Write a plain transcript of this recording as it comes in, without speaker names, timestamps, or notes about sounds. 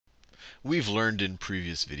We've learned in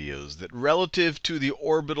previous videos that relative to the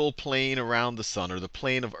orbital plane around the sun, or the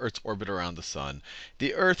plane of Earth's orbit around the sun,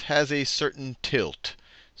 the Earth has a certain tilt.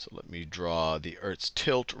 So let me draw the Earth's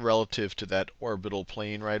tilt relative to that orbital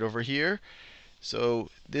plane right over here. So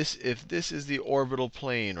if this is the orbital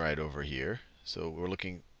plane right over here, so we're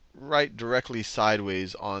looking right directly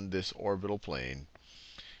sideways on this orbital plane,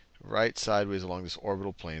 right sideways along this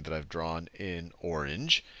orbital plane that I've drawn in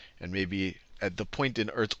orange. And maybe at the point in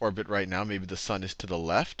Earth's orbit right now, maybe the sun is to the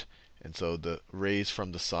left. And so the rays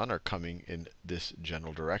from the sun are coming in this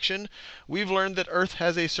general direction. We've learned that Earth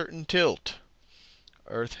has a certain tilt.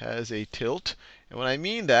 Earth has a tilt. And when I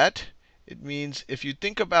mean that, it means if you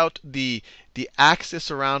think about the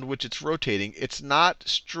axis around which it's rotating, it's not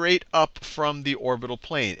straight up from the orbital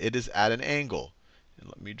plane. It is at an angle. And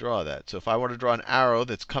let me draw that. So if I were to draw an arrow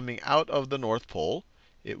that's coming out of the North Pole,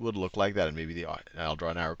 it would look like that. And maybe I'll draw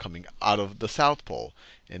an arrow coming out of the South Pole.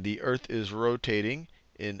 And the Earth is rotating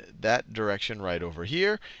in that direction right over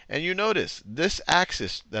here. And you notice this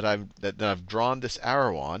axis that I've drawn this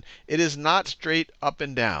arrow on, it is not straight up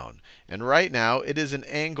and down. And right now it is an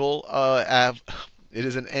angle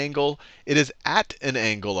it is at an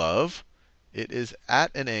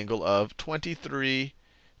angle of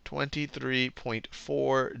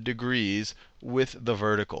 23.4 degrees with the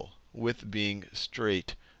vertical, with being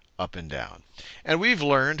straight up and down. And we've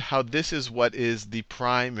learned how this is what is the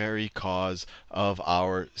primary cause of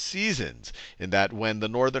our seasons, in that when the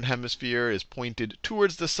northern hemisphere is pointed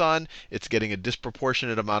towards the sun, it's getting a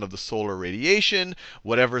disproportionate amount of the solar radiation.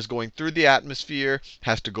 Whatever is going through the atmosphere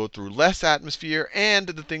has to go through less atmosphere, and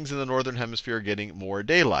the things in the northern hemisphere are getting more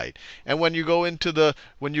daylight. And when you go into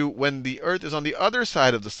when the Earth is on the other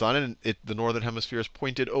side of the sun, and the northern hemisphere is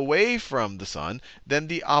pointed away from the sun, then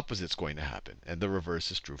the opposite's going to happen. And the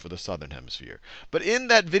reverse is true for the southern hemisphere. But in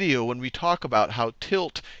that video, when we talk about how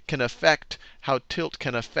tilt can affect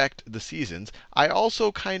the seasons, I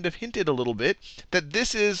also kind of hinted a little bit that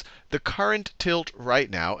this is the current tilt right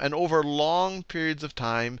now, and over long periods of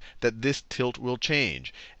time that this tilt will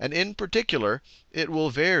change. And in particular, it will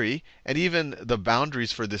vary, and even the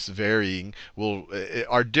boundaries for this varying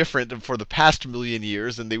are different for the past million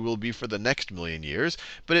years than they will be for the next million years.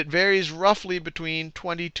 But it varies roughly between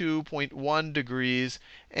 22.1 degrees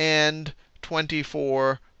and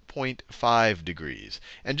 24.5 degrees.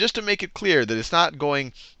 And just to make it clear that it's not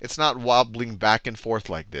wobbling back and forth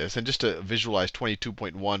like this, and just to visualize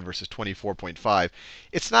 22.1 versus 24.5,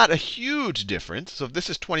 it's not a huge difference. So if this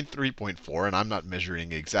is 23.4, and I'm not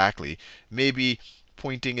measuring exactly, maybe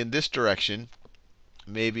pointing in this direction,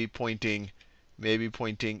 maybe pointing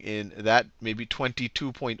in that, maybe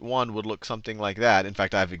 22.1 would look something like that. In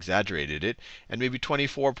fact, I've exaggerated it. And maybe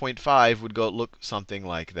 24.5 would look something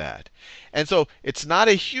like that. And so it's not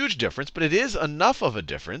a huge difference, but it is enough of a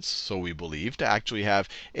difference, so we believe, to actually have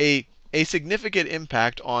a significant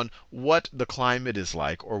impact on what the climate is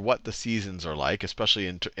like, or what the seasons are like, especially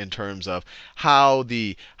in terms of how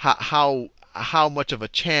much of a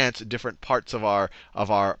chance different parts of our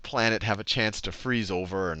planet have a chance to freeze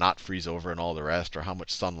over or not freeze over and all the rest, or how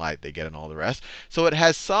much sunlight they get and all the rest. So it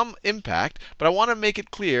has some impact, but I want to make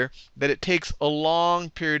it clear that it takes a long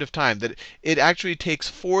period of time, that it actually takes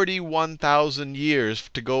 41,000 years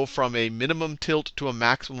to go from a minimum tilt to a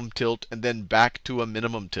maximum tilt and then back to a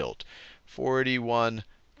minimum tilt.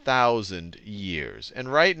 41,000 years.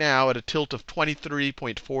 And right now, at a tilt of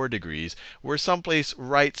 23.4 degrees, we're someplace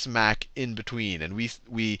right smack in between. And we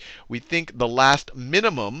think the last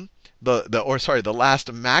minimum, the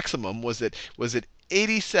last maximum was at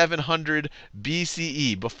 8700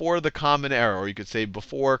 BCE, before the Common Era, or you could say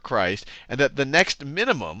before Christ, and that the next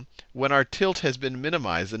minimum, when our tilt has been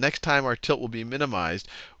minimized, the next time our tilt will be minimized,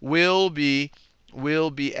 will be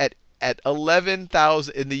at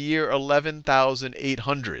 11,000 in the year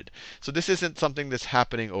 11,800. So this isn't something that's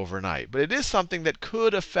happening overnight, but it is something that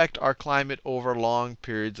could affect our climate over long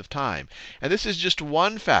periods of time. And this is just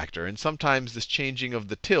one factor. And sometimes this changing of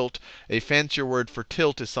the tilt, a fancier word for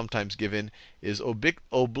tilt is sometimes given, is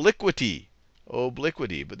obliquity.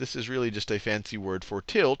 Obliquity, but this is really just a fancy word for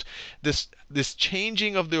tilt. This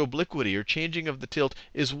changing of the obliquity, or changing of the tilt,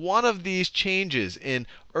 is one of these changes in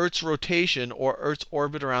Earth's rotation or Earth's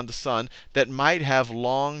orbit around the sun that might have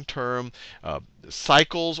long-term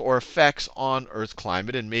cycles or effects on Earth's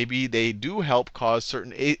climate, and maybe they do help cause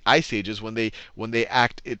certain ice ages when they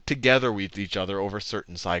act together with each other over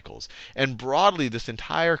certain cycles. And broadly, this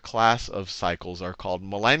entire class of cycles are called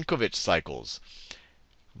Milankovitch cycles.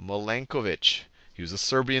 Milankovitch. He was a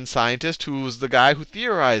Serbian scientist who was the guy who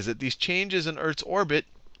theorized that these changes in Earth's orbit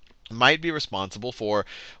might be responsible for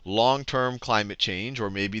long-term climate change, or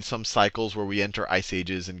maybe some cycles where we enter ice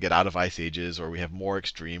ages and get out of ice ages, or we have more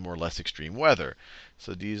extreme or less extreme weather.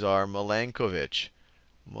 So these are Milankovitch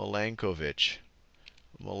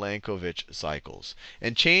cycles.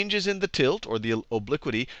 And changes in the tilt, or the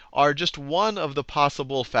obliquity, are just one of the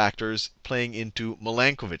possible factors playing into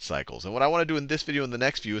Milankovitch cycles. And what I want to do in this video and the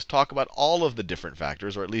next view is talk about all of the different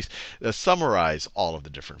factors, or at least summarize all of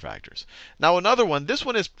the different factors. Now another one, this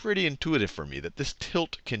one is pretty intuitive for me, that this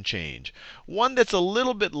tilt can change. One that's a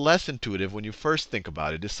little bit less intuitive when you first think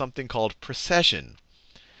about it is something called precession.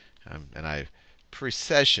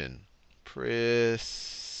 Precession.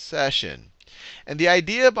 And the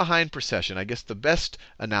idea behind precession, I guess the best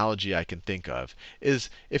analogy I can think of, is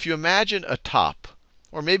if you imagine a top,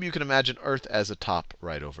 or maybe you can imagine Earth as a top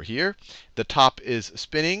right over here. The top is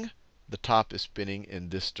spinning. The top is spinning in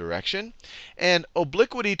this direction. And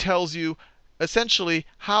obliquity tells you essentially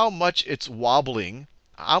how much it's wobbling.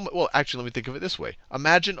 Well, actually, let me think of it this way.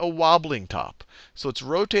 Imagine a wobbling top. So it's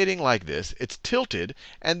rotating like this. It's tilted.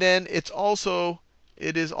 And then it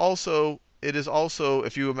is also,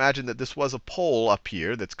 if you imagine that this was a pole up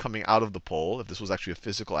here that's coming out of the pole, if this was actually a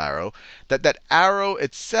physical arrow, that arrow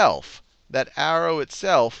itself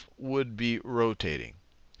would be rotating.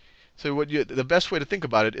 So the best way to think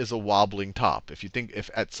about it is a wobbling top. If you think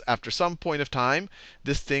after some point of time,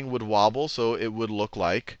 this thing would wobble, so it would look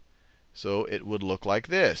like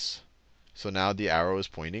this. So now the arrow is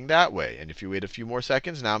pointing that way. And if you wait a few more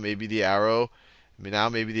seconds, now maybe the arrow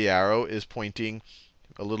is pointing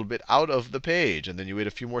a little bit out of the page. And then you wait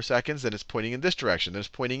a few more seconds, then it's pointing in this direction. Then it's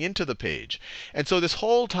pointing into the page. And so this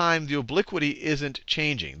whole time, the obliquity isn't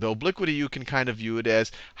changing. The obliquity, you can kind of view it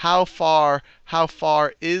as how far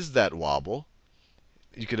is that wobble.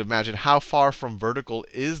 You could imagine how far from vertical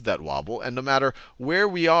is that wobble. And no matter where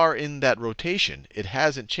we are in that rotation, it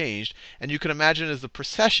hasn't changed. And you can imagine as the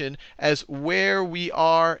precession as where we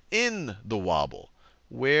are in the wobble.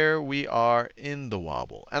 Where we are in the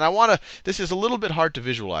wobble. And this is a little bit hard to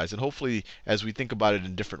visualize. And hopefully, as we think about it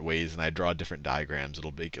in different ways and I draw different diagrams,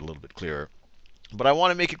 it'll make it a little bit clearer. But I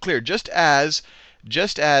want to make it clear, just as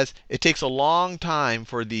it takes a long time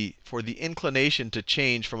for the inclination to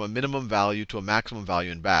change from a minimum value to a maximum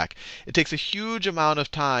value and back, it takes a huge amount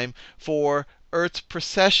of time for Earth's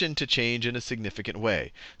precession to change in a significant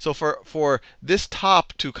way. So for this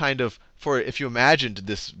top to if you imagined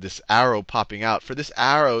this arrow popping out, for this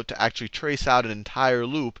arrow to actually trace out an entire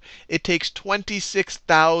loop, it takes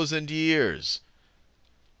 26,000 years.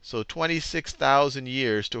 So 26,000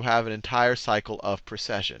 years to have an entire cycle of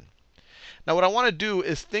precession. Now what I want to do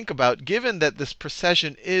is think about, given that this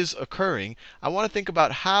precession is occurring, I want to think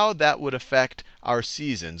about how that would affect our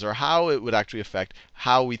seasons, or how it would actually affect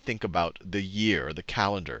how we think about the year, or the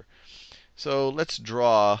calendar. So let's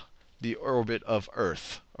draw the orbit of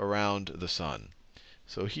Earth around the sun.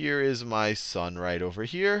 So here is my sun right over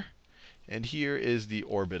here. And here is the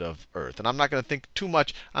orbit of Earth. And I'm not going to think too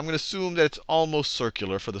much. I'm going to assume that it's almost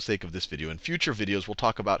circular for the sake of this video. In future videos, we'll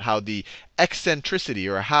talk about how the eccentricity,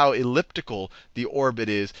 or how elliptical the orbit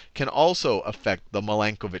is, can also affect the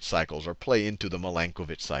Milankovitch cycles, or play into the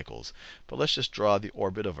Milankovitch cycles. But let's just draw the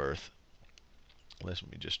orbit of Earth. Let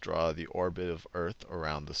me just draw the orbit of Earth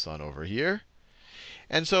around the sun over here.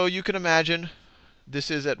 And so you can imagine this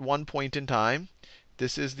is at one point in time.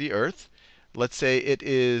 This is the Earth. Let's say it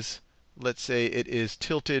is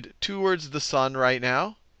tilted towards the sun right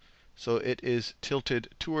now. So it is tilted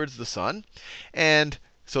towards the sun. And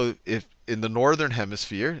so if in the northern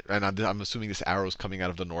hemisphere, and I'm assuming this arrow is coming out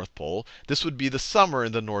of the North Pole, this would be the summer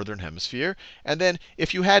in the northern hemisphere. And then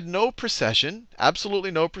if you had no precession,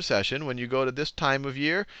 absolutely no precession, when you go to this time of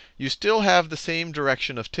year, you still have the same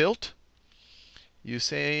direction of tilt. Let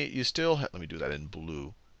me do that in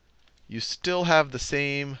blue. You still have the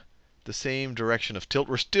same direction of tilt.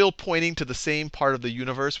 We're still pointing to the same part of the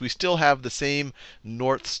universe. We still have the same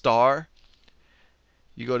North Star.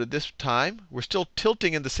 You go to this time, we're still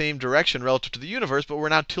tilting in the same direction relative to the universe, but we're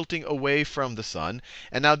now tilting away from the sun.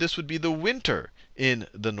 And now this would be the winter in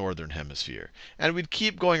the northern hemisphere. And we'd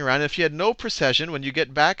keep going around. If you had no precession, when you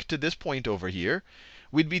get back to this point over here,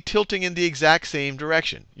 we'd be tilting in the exact same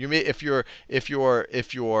direction. If your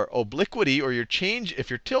obliquity, or if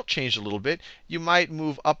your tilt changed a little bit, you might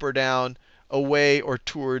move up or down, away or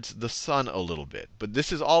towards the sun a little bit. But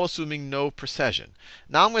this is all assuming no precession.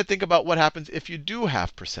 Now I'm going to think about what happens if you do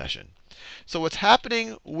have precession. So what's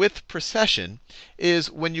happening with precession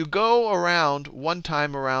is when you go around one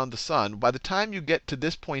time around the sun, by the time you get to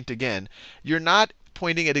this point again, you're not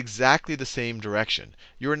pointing at exactly the same direction.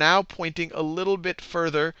 You're now pointing a little bit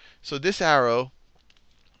further. So this arrow,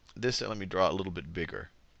 let me draw a little bit bigger.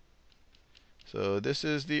 So this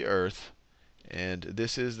is the Earth, and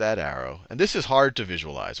this is that arrow. And this is hard to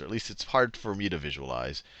visualize, or at least it's hard for me to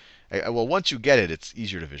visualize. Well, once you get it, it's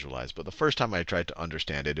easier to visualize. But the first time I tried to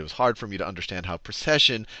understand it, it was hard for me to understand how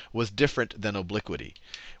precession was different than obliquity,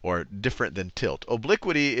 or different than tilt.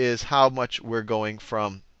 Obliquity is how much we're going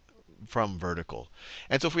from vertical.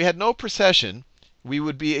 And so if we had no precession, we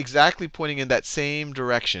would be exactly pointing in that same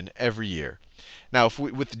direction every year. Now, if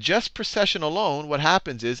with just precession alone, what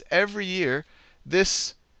happens is every year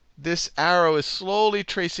this arrow is slowly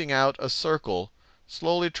tracing out a circle,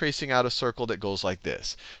 that goes like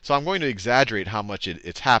this. So I'm going to exaggerate how much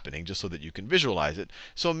it's happening just so that you can visualize it.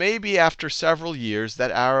 So maybe after several years, that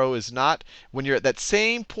arrow is not, when you're at that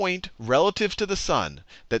same point relative to the sun,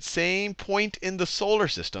 that same point in the solar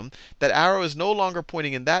system, that arrow is no longer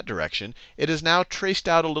pointing in that direction. It has now traced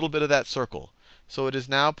out a little bit of that circle. So it is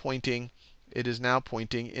now pointing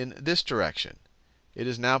in this direction. It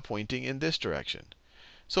is now pointing in this direction.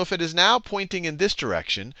 So if it is now pointing in this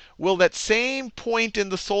direction, will that same point in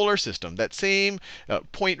the solar system, that same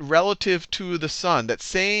point relative to the sun, that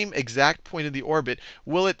same exact point in the orbit,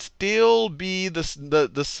 will it still be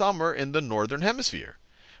the summer in the northern hemisphere?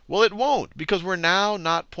 Well, it won't, because we're now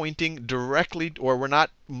not pointing directly, or we're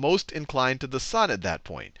not most inclined to the sun at that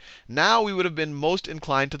point. Now we would have been most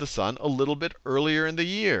inclined to the sun a little bit earlier in the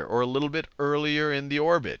year, or a little bit earlier in the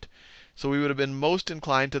orbit. So we would have been most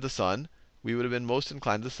inclined to the sun.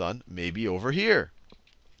 Maybe over here.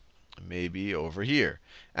 Maybe over here.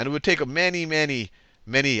 And it would take many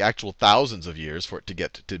actual thousands of years for it to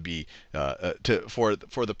get to be for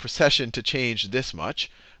the precession to change this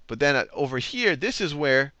much. But then over here, this is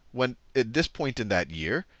where, when at this point in that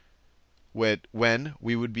year, when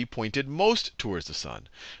we would be pointed most towards the sun.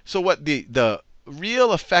 So what the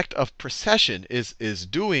real effect of precession is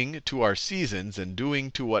doing to our seasons, and doing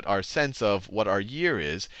to what our sense of what our year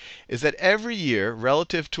is that every year,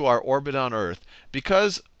 relative to our orbit on Earth,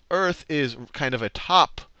 because Earth is kind of a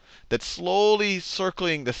top that's slowly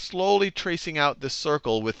tracing out this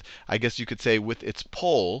circle with, I guess you could say, with its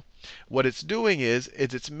pole. What it's doing is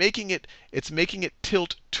it's making it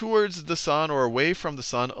tilt towards the sun, or away from the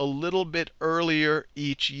sun, a little bit earlier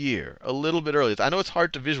each year. A little bit earlier. I know it's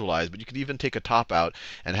hard to visualize, but you could even take a top out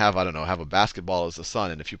and have, I don't know, have a basketball as the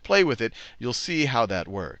sun. And if you play with it, you'll see how that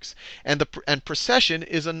works. And precession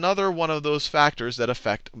is another one of those factors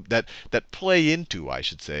that play into, I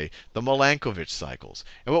should say, the Milankovitch cycles.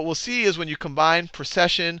 And what we'll see is when you combine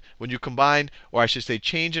precession, or I should say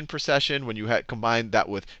change in precession, when you combine that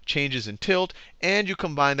with changes in tilt, and you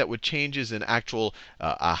combine that with changes in actual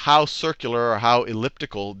how circular or how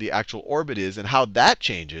elliptical the actual orbit is, and how that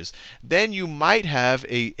changes, then you might have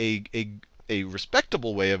a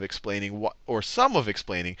respectable way of explaining, or some of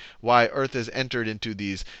explaining, why Earth has entered into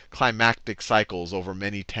these climactic cycles over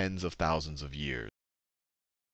many tens of thousands of years.